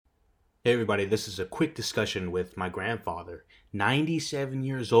Hey everybody, this is a quick discussion with my grandfather, 97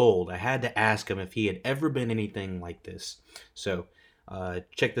 years old. I had to ask him if he had ever been anything like this. So,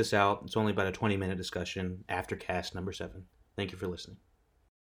 check this out. It's only about a 20-minute discussion after cast number 7. Thank you for listening.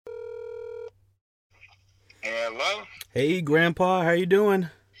 Hello? Hey grandpa, how you doing?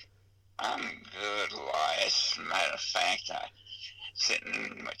 I'm good, Elias. Matter of fact, I sitting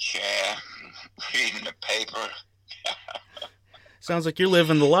in my chair reading the paper. Sounds like you're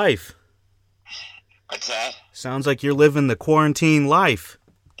living the life. What's that? Sounds like you're living the quarantine life.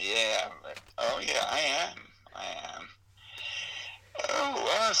 Yeah, oh yeah, I am. I am.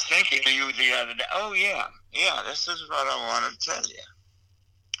 Oh, I was thinking of you the other day. Oh yeah, yeah, this is what I want to tell you.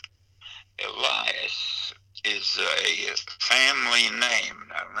 Elias is a family name.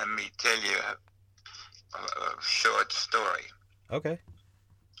 Now, let me tell you a short story. Okay.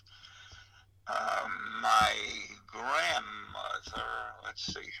 My grandmother, let's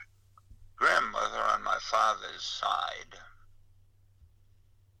see, grandmother on my father's side,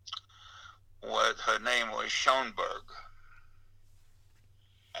 her name was Schoenberg.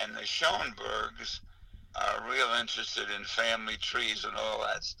 And the Schoenbergs are real interested in family trees and all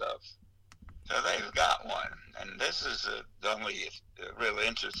that stuff. So they've got one. And this is the only real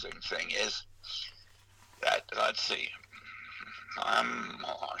interesting thing is that, let's see, I'm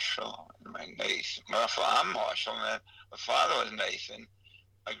Marshall, my Nathan. I'm Marshall, and my father was Nathan.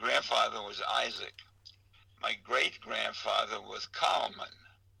 My grandfather was Isaac. My great-grandfather was Kalman.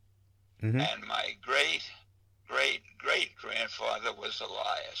 Mm-hmm. And my great-great-great-grandfather was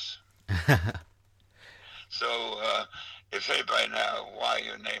Elias. So if anybody knows why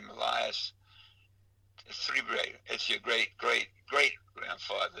your name Elias, it's your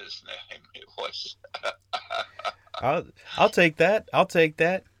great-great-great-grandfather's name. It was. I'll take that. I'll take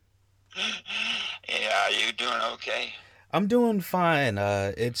that. Yeah, are you doing okay? I'm doing fine.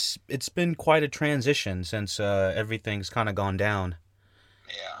 It's been quite a transition since everything's kind of gone down.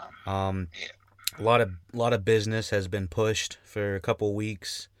 Yeah, Um, yeah, a lot of business has been pushed for a couple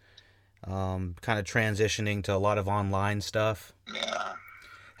weeks. Kind of transitioning to a lot of online stuff. yeah.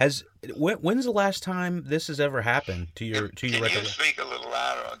 Has when's the last time this has ever happened to your Can you recollection? speak a little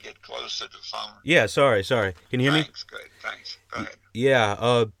louder or get closer to the phone? Yeah, sorry. Can you hear me? Thanks, good, thanks. Go ahead.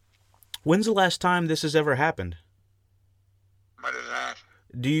 Yeah. When's the last time this has ever happened? What is that?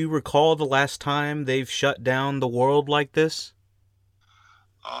 Do you recall the last time they've shut down the world like this?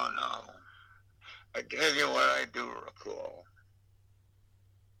 Oh, no. I tell you what I do recall.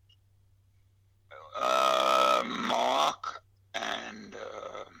 Mark and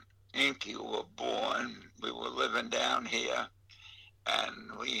Inky were born. We were living down here, and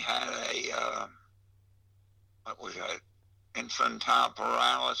we had what was that? Infantile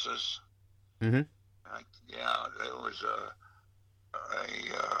paralysis. Mm-hmm. Yeah, there was a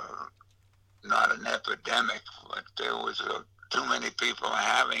not an epidemic, but there was too many people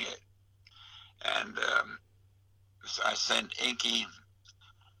having it, and so I sent Inky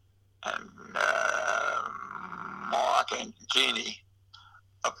and Mark and Jeannie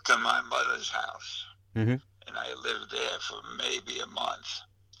up to my mother's house, Mm-hmm. and I lived there for maybe a month,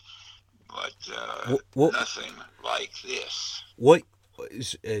 but What nothing like this. what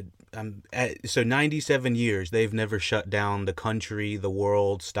so 97 years they've never shut down the country, the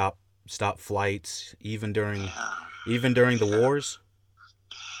world, stop flights Yeah, even during the yeah. wars.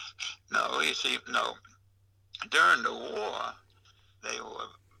 No, you see, no. During the war, they were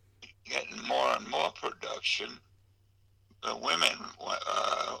getting more and more production. The women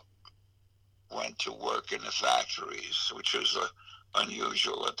went to work in the factories, which was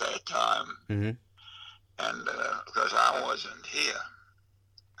unusual at that time. Mm-hmm. And because I wasn't here,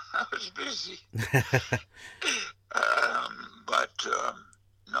 I was busy. But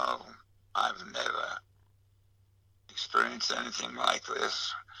no, I've never experienced anything like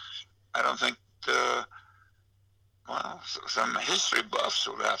this. I don't think, well, some history buffs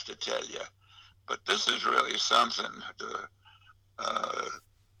would have to tell you, but this is really something to uh,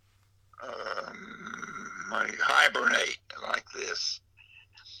 hibernate like this.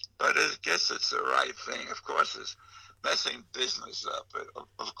 But I guess it's the right thing. Of course, it's messing business up.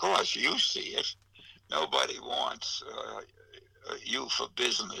 Of course, you see it. Nobody wants you for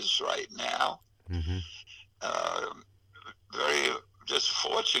business right now. Mm-hmm. Uh, very just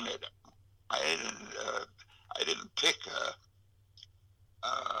fortunate. I didn't. I didn't pick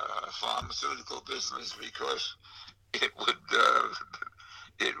a pharmaceutical business because it would.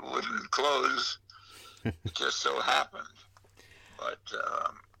 It wouldn't close. It just so happened. But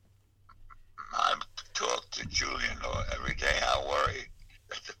I talk to Julian every day. I worry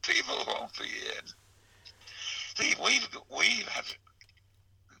that the people won't be in. See, we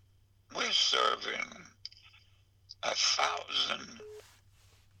we're serving 1,000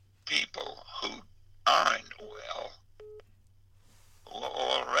 people who aren't well, who are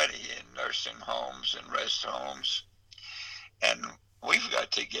already in nursing homes and rest homes, and we've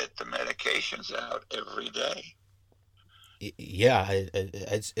got to get the medications out every day. Yeah,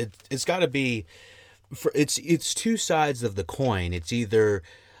 it's got to be. It's two sides of the coin. It's either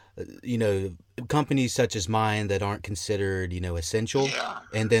you know, companies such as mine that aren't considered, essential. Yeah,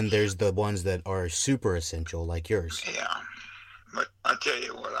 And then there's the ones that are super essential, like yours. yeah. But I'll tell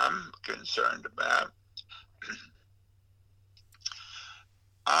you what I'm concerned about.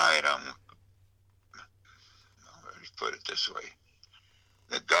 I don't, let me put it this way.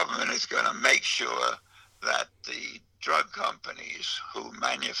 The government is going to make sure that the drug companies who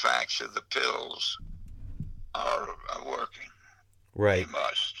manufacture the pills are working. Right. They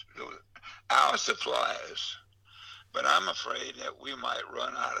must. Our suppliers. But I'm afraid that we might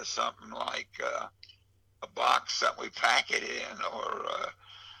run out of something like a box that we pack it in, or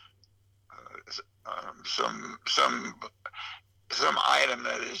some item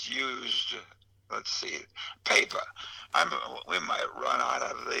that is used. Let's see, paper. We might run out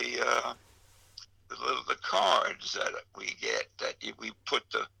of the cards that we get that we put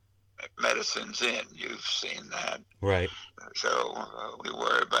the medicines in. You've seen that, right? So we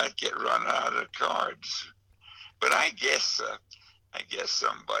worry about running out of cards. But I guess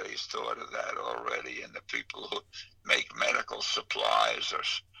somebody's thought of that already, and the people who make medical supplies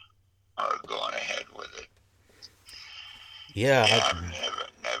are going ahead with it. Yeah, I've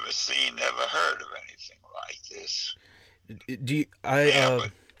never heard of anything like this.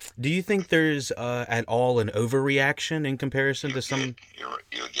 Do you think there's at all an overreaction in comparison to some?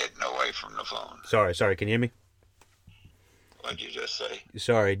 You're getting away from the phone. Sorry. Can you hear me? What did you just say?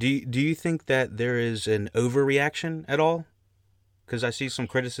 Sorry. Do you think that there is an overreaction at all? Because I see some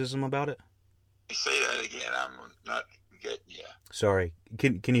criticism about it. Say that again. I'm not getting you. Sorry.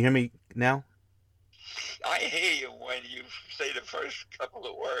 Can you hear me now? I hear you when you say the first couple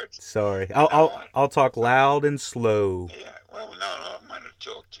of words. Sorry. I'll talk loud and slow. Yeah. Well, no, I'm going to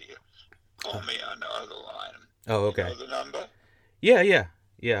talk to you. Call me on the other line. Oh, okay. You know the number? Yeah.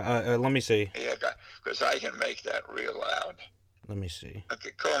 Let me see. Yeah, because I can make that real loud. Let me see. Okay,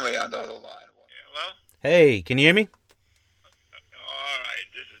 call me on the other line. Hello? Hey, can you hear me? All right,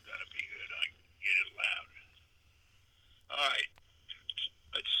 this is going to be good. I can get it loud. All right.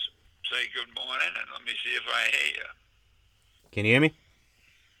 Let's say good morning, and let me see if I hear you. Can you hear me?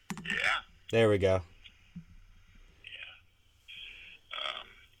 Yeah. There we go. Yeah.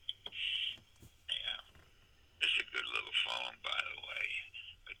 It's a good little phone, by the way.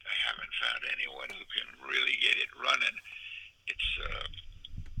 But I haven't found anyone who can really get it running. It's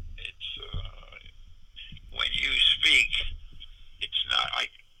when you speak, it's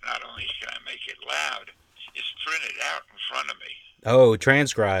not only can I make it loud, it's printed out in front of me. Oh,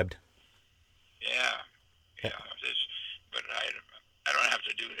 transcribed. Yeah. But I don't have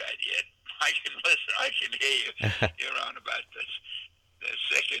to do that yet. I can listen. I can hear you. You're on about the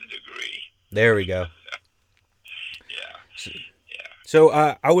second degree. There we go. Yeah. So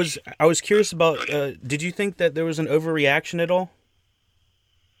I was curious about. Did you think that there was an overreaction at all?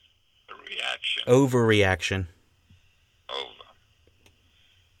 A reaction. Overreaction. Over.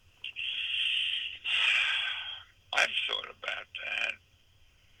 I've thought about that.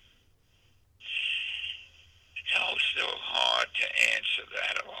 It's still hard to answer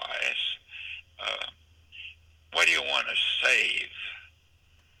that, Elias. What do you want to save?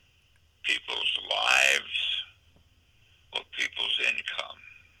 People's lives or people's income?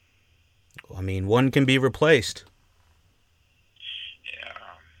 I mean, one can be replaced.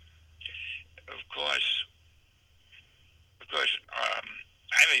 Yeah. Of course,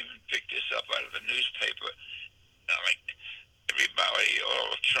 I've even picked this up out of the newspaper. Like everybody,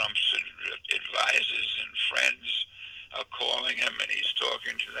 all of Trump's advisors and friends are calling him, and he's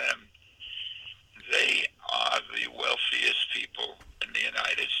talking to them. They are the wealthiest people in the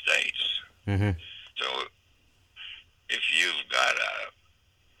United States. Mm-hmm. So if you've got a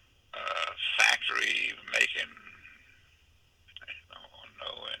factory making, I don't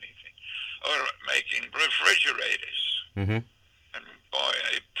know anything, or making refrigerators, mm-hmm. and boy,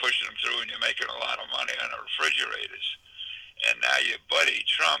 they push them through, and you're making a lot of money on the refrigerators. And now your buddy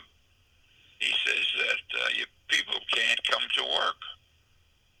Trump, he says that your people can't come to work.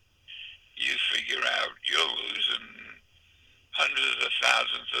 You figure out you're losing hundreds of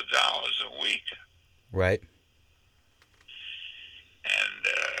thousands of dollars a week. Right. And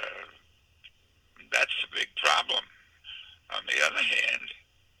that's a big problem. On the other hand,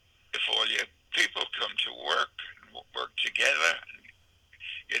 if all your people come to work and work together and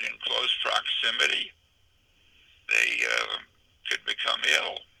get in close proximity, they could become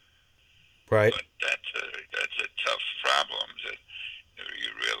ill. Right. But that's a tough problem that you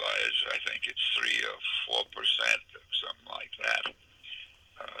realize. I think it's 3 or 4%, something like that,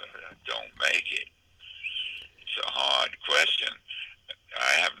 don't make it. It's a hard question.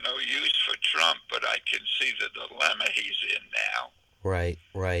 I have no use for Trump, but I can see the dilemma he's in now. Right.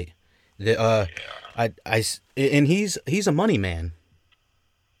 Right. And he's a money man.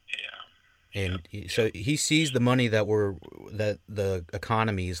 Yeah. And so he sees the money that the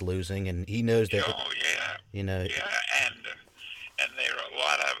economy is losing, and he knows that. Oh yeah. You know. Yeah, and there are a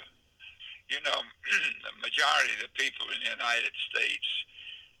lot of, the majority of the people in the United States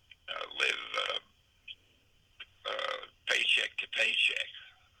live paycheck to paycheck.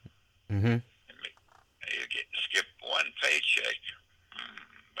 Mm-hmm. You skip one paycheck,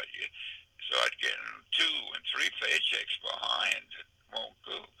 but you start getting 2 and 3 paychecks behind. It won't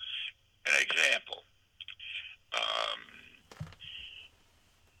do. An example.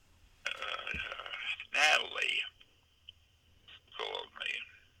 Natalie called me.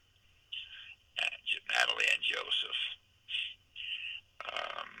 Natalie and Joseph.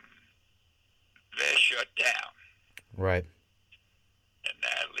 They're shut down. Right. And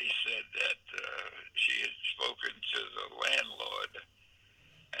Natalie said that she had spoken to the landlord.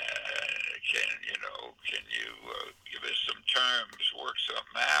 Can you give us some terms, work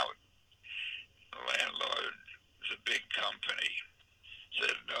something out? The landlord is a big company.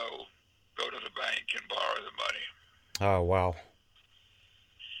 Said no, go to the bank and borrow the money. Oh wow.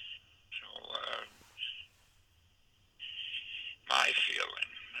 So my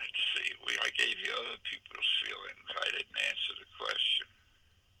feeling. Let's see. I gave you other people's feelings. I didn't answer the question.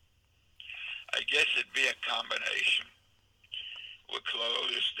 I guess it'd be a combination. We're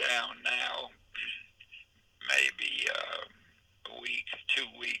closed down now, maybe a week, 2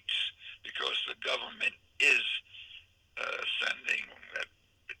 weeks, because the government is sending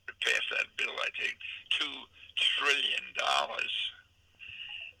past that bill, I think, $2 trillion,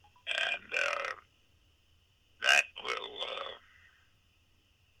 and that will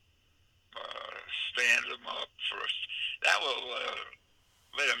stand them up for us. That will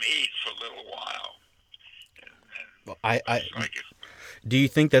let them eat for a little while. Do you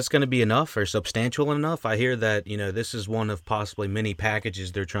think that's going to be enough or substantial enough? I hear that this is one of possibly many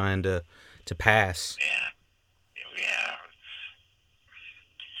packages they're trying to pass. Yeah.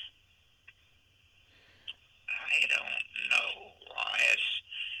 I don't know, Elias.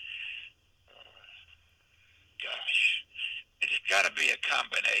 Gosh, it's got to be a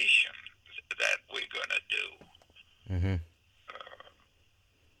combination that we're going to do. Mm-hmm.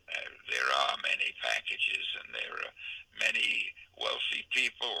 There are many packages, and there are many wealthy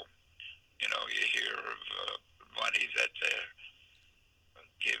people. You hear of money that they're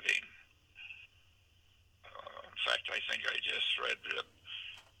giving. In fact, I think I just read that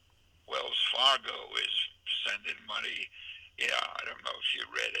Wells Fargo is sending money. Yeah, I don't know if you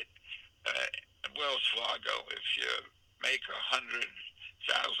read it. Wells Fargo, if you make $100,000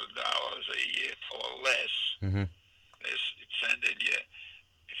 a year or less, mm-hmm. it's sending you,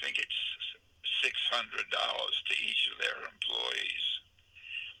 I think it's $600 to each of their employees.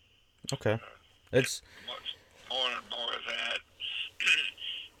 Okay. It's more and more of that.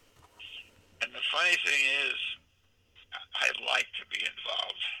 And the funny thing is, I'd like to be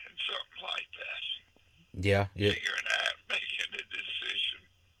involved in something like that. Yeah. Figuring out, making a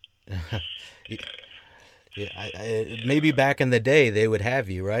decision. Maybe back in the day they would have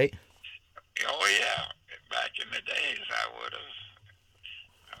you, right? Oh yeah, back in the days I would have.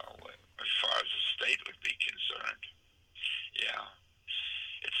 As far as the state would be concerned, yeah,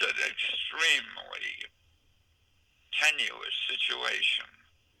 it's an extremely tenuous situation.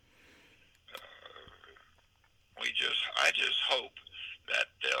 I just hope that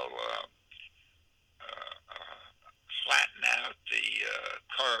they'll flatten out the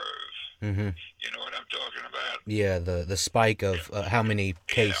curve. Mm-hmm. You know what I'm talking about? Yeah, the spike of how many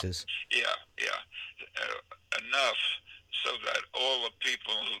cases. Yeah. Enough so that all the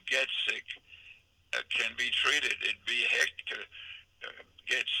people who get sick can be treated. It'd be heck to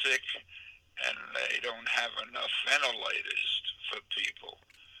get sick and they don't have enough ventilators for people.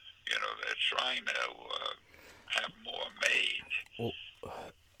 They're trying to have more made. Well,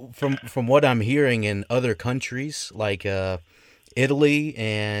 from what I'm hearing in other countries like Italy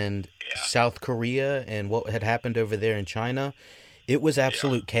and South Korea and what had happened over there in China, it was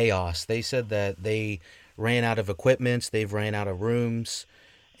absolute chaos. They said that they ran out of equipment, they've ran out of rooms,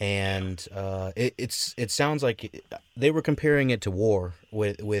 and it sounds like they were comparing it to war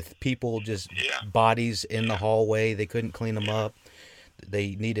with people just bodies in the hallway. They couldn't clean them up.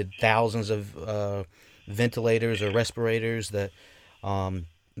 they needed thousands of ventilators or respirators that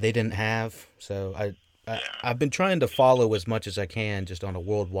they didn't have. So yeah, I've been trying to follow as much as I can, just on a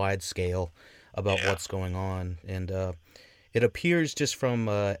worldwide scale, about yeah, what's going on, and it appears just from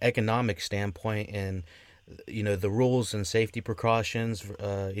economic standpoint and the rules and safety precautions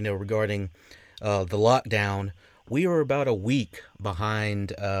regarding the lockdown, we were about a week behind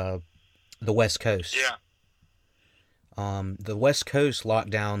the West Coast. yeah, The West Coast locked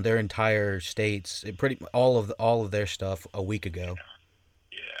down their entire states, pretty all of their stuff a week ago,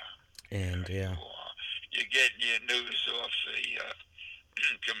 yeah, and yeah. yeah, You're getting your news off the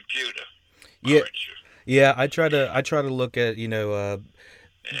computer, yeah, aren't you? yeah. I try to look at Yeah,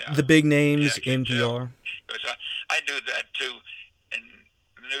 the big yeah, names, I can tell. NPR. 'Cause I do that too, and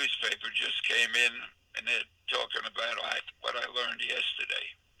the newspaper just came in, and they're talking about what I learned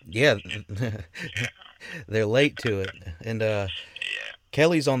yesterday. Yeah, Yeah, they're late to it, and yeah,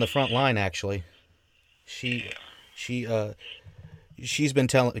 Kelly's on the front line actually. She yeah, she she's been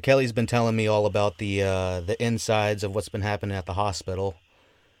telling Kelly's been telling me all about the insides of what's been happening at the hospital.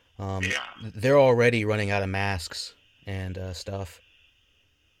 yeah. They're already running out of masks and stuff.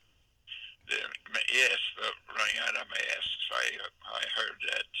 Yes, running out of masks. I heard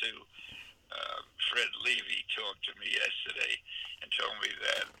that too. Fred Levy talked to me yesterday and told me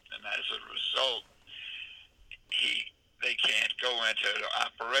that, and as a result, they can't go into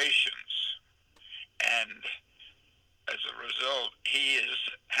operations, and as a result, he is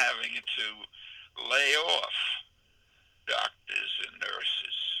having to lay off doctors and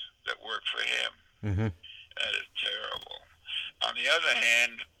nurses that work for him. Mm-hmm. That is terrible. On the other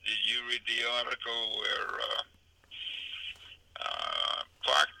hand, did you read the article where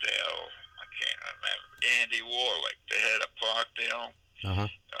Parkdale, I can't remember, Andy Warlick, the head of Parkdale, Uh huh.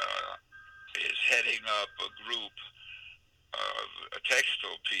 is heading up a group of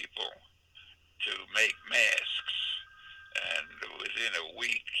textile people to make masks. And within a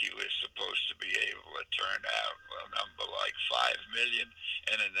week, he was supposed to be able to turn out a number like 5 million.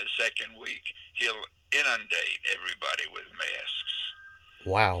 And in the second week, he'll inundate everybody with masks.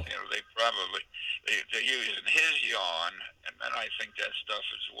 Wow. They're using his yarn, and then I think that stuff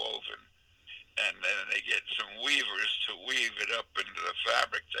is woven. And then they get some weavers to weave it up into the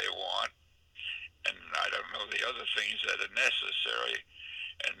fabric they want. And I don't know the other things that are necessary.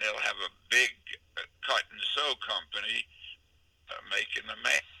 And they'll have a big cut and sew company making the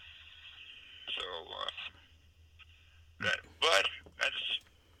mask. So, but that's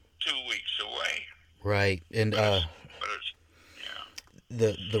 2 weeks away. Right. And But it's,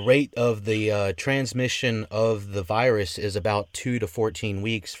 yeah, the rate of the transmission of the virus is about 2 to 14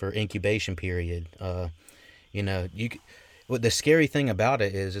 weeks for incubation period. What the scary thing about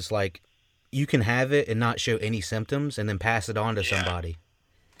it is, it's like you can have it and not show any symptoms, and then pass it on to yeah, somebody.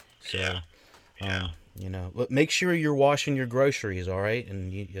 So, yeah, yeah. but make sure you're washing your groceries, all right?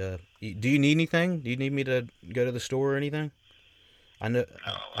 And do you need anything? Do you need me to go to the store or anything? I know.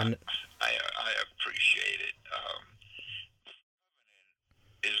 No, I know. I appreciate it.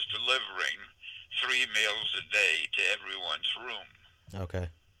 Is delivering 3 meals a day to everyone's room, Okay.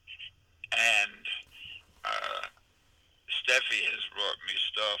 and Steffi has brought me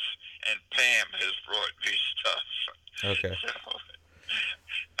stuff, and Pam has brought me stuff. Okay. So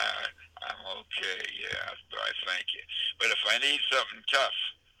I'm okay. Yeah, but I thank you. But if I need something tough,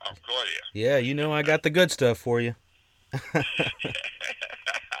 I'll call you. Yeah, I got the good stuff for you. Okay.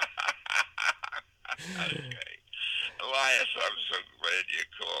 Elias, I'm so glad you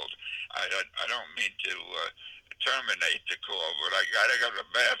called. I don't mean to terminate the call, but I gotta go to the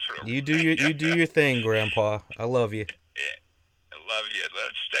bathroom. You do your thing, Grandpa. I love you. Yeah, I love you.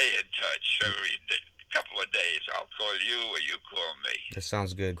 Let's stay in touch. Every couple of days, I'll call you or you call me. That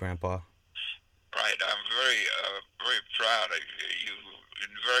sounds good, Grandpa. Right. I'm very proud of you. You've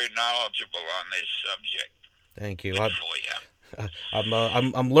been very knowledgeable on this subject. Thank you. Good for you.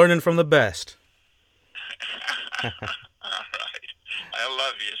 I'm learning from the best. All right. I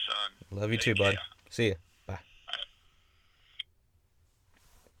love you, son. Love you too, Take bud. care. See ya. Bye.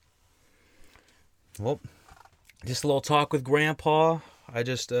 Well, just a little talk with Grandpa. I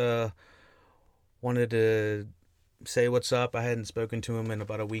just wanted to say what's up. I hadn't spoken to him in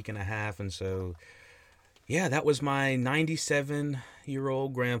about a week and a half, and so yeah, that was my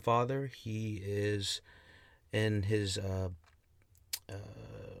 97-year-old grandfather. He is in his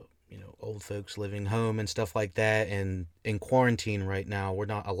old folks living home and stuff like that, and in quarantine right now. We're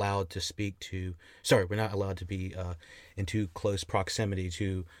not allowed to we're not allowed to be in too close proximity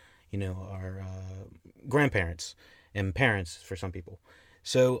to our grandparents and parents for some people.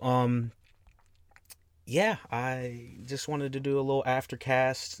 So yeah, I just wanted to do a little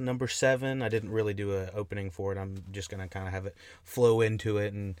aftercast number 7. I didn't really do an opening for it. I'm just gonna kind of have it flow into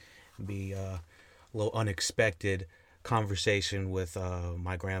it and be a little unexpected conversation with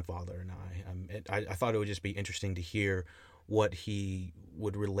my grandfather and I. I thought it would just be interesting to hear what he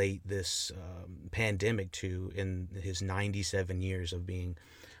would relate this pandemic to in his 97 years of being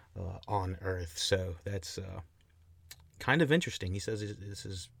on Earth. So that's kind of interesting. He says this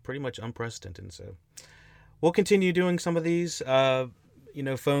is pretty much unprecedented. So we'll continue doing some of these,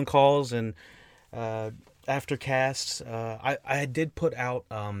 phone calls and aftercasts. I did put out.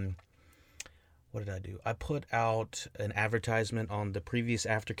 What did I do? I put out an advertisement on the previous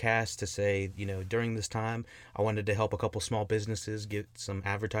aftercast to say, during this time, I wanted to help a couple small businesses get some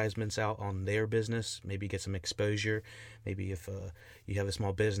advertisements out on their business, maybe get some exposure. Maybe if you have a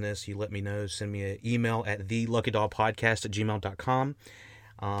small business, you let me know. Send me an email at theluckydollpodcast@gmail.com.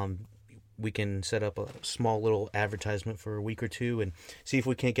 We can set up a small little advertisement for a week or two and see if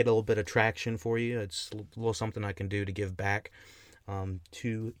we can't get a little bit of traction for you. It's a little something I can do to give back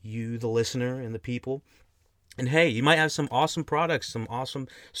to you, the listener, and the people. And hey, you might have some awesome products, some awesome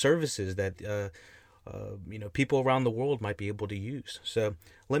services that people around the world might be able to use. So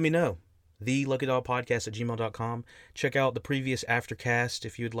let me know. TheLuckyDollPodcast@gmail.com. Check out the previous aftercast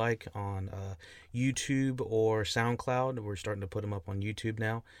if you'd like on YouTube or SoundCloud. We're starting to put them up on YouTube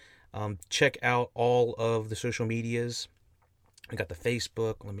now. Check out all of the social medias. I got the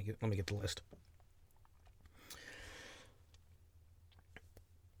Facebook. Let me get the list.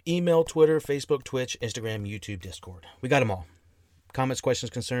 Email, Twitter, Facebook, Twitch, Instagram, YouTube, Discord. We got them all. Comments,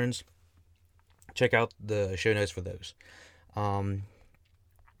 questions, concerns. Check out the show notes for those.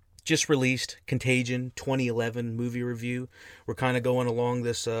 Just released Contagion 2011 movie review. We're kind of going along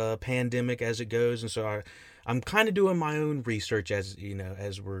this pandemic as it goes, and so I'm kind of doing my own research as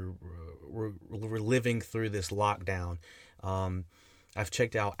we're living through this lockdown. I've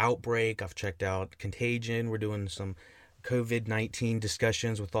checked out Outbreak. I've checked out Contagion. We're doing some COVID-19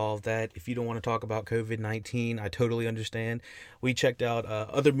 discussions with all of that. If you don't want to talk about COVID-19, I totally understand. We checked out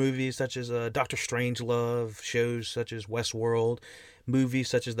other movies such as Doctor Strangelove, shows such as Westworld, movies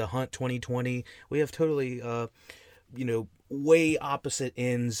such as The Hunt 2020. We have totally, way opposite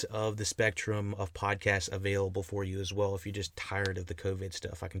ends of the spectrum of podcasts available for you as well. If you're just tired of the COVID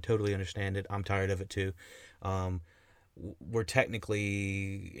stuff, I can totally understand it. I'm tired of it too. We're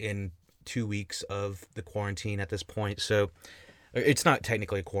technically in 2 weeks of the quarantine at this point, so it's not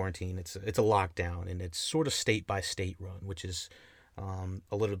technically a quarantine. It's a lockdown, and it's sort of state by state run, which is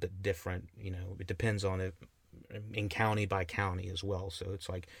a little bit different. It depends on it in county by county as well. So it's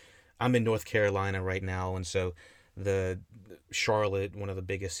like I'm in North Carolina right now, and so the Charlotte, one of the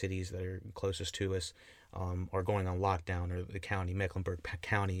biggest cities that are closest to us, are going on lockdown, or the county, Mecklenburg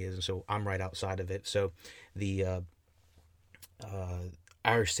County is, and so I'm right outside of it. So the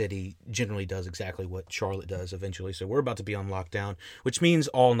our city generally does exactly what Charlotte does eventually. So we're about to be on lockdown, which means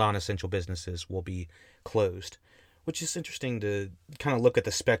all non-essential businesses will be closed, which is interesting to kind of look at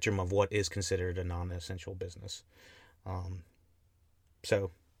the spectrum of what is considered a non-essential business.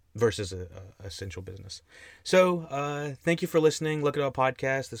 So versus a essential business. So thank you for listening. Look at our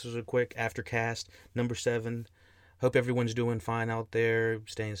podcast. This was a quick aftercast, number 7. Hope everyone's doing fine out there,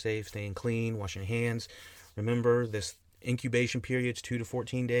 staying safe, staying clean, washing your hands. Remember, this incubation period's 2 to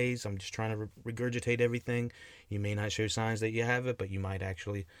 14 days. I'm just trying to regurgitate everything. You may not show signs that you have it, but you might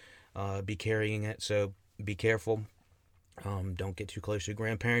actually be carrying it. So be careful. Don't get too close to your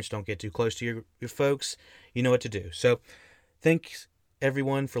grandparents. Don't get too close to your folks. You know what to do. So thanks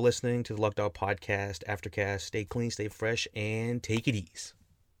everyone for listening to the Luck Dog Podcast, Aftercast. Stay clean, stay fresh, and take it easy.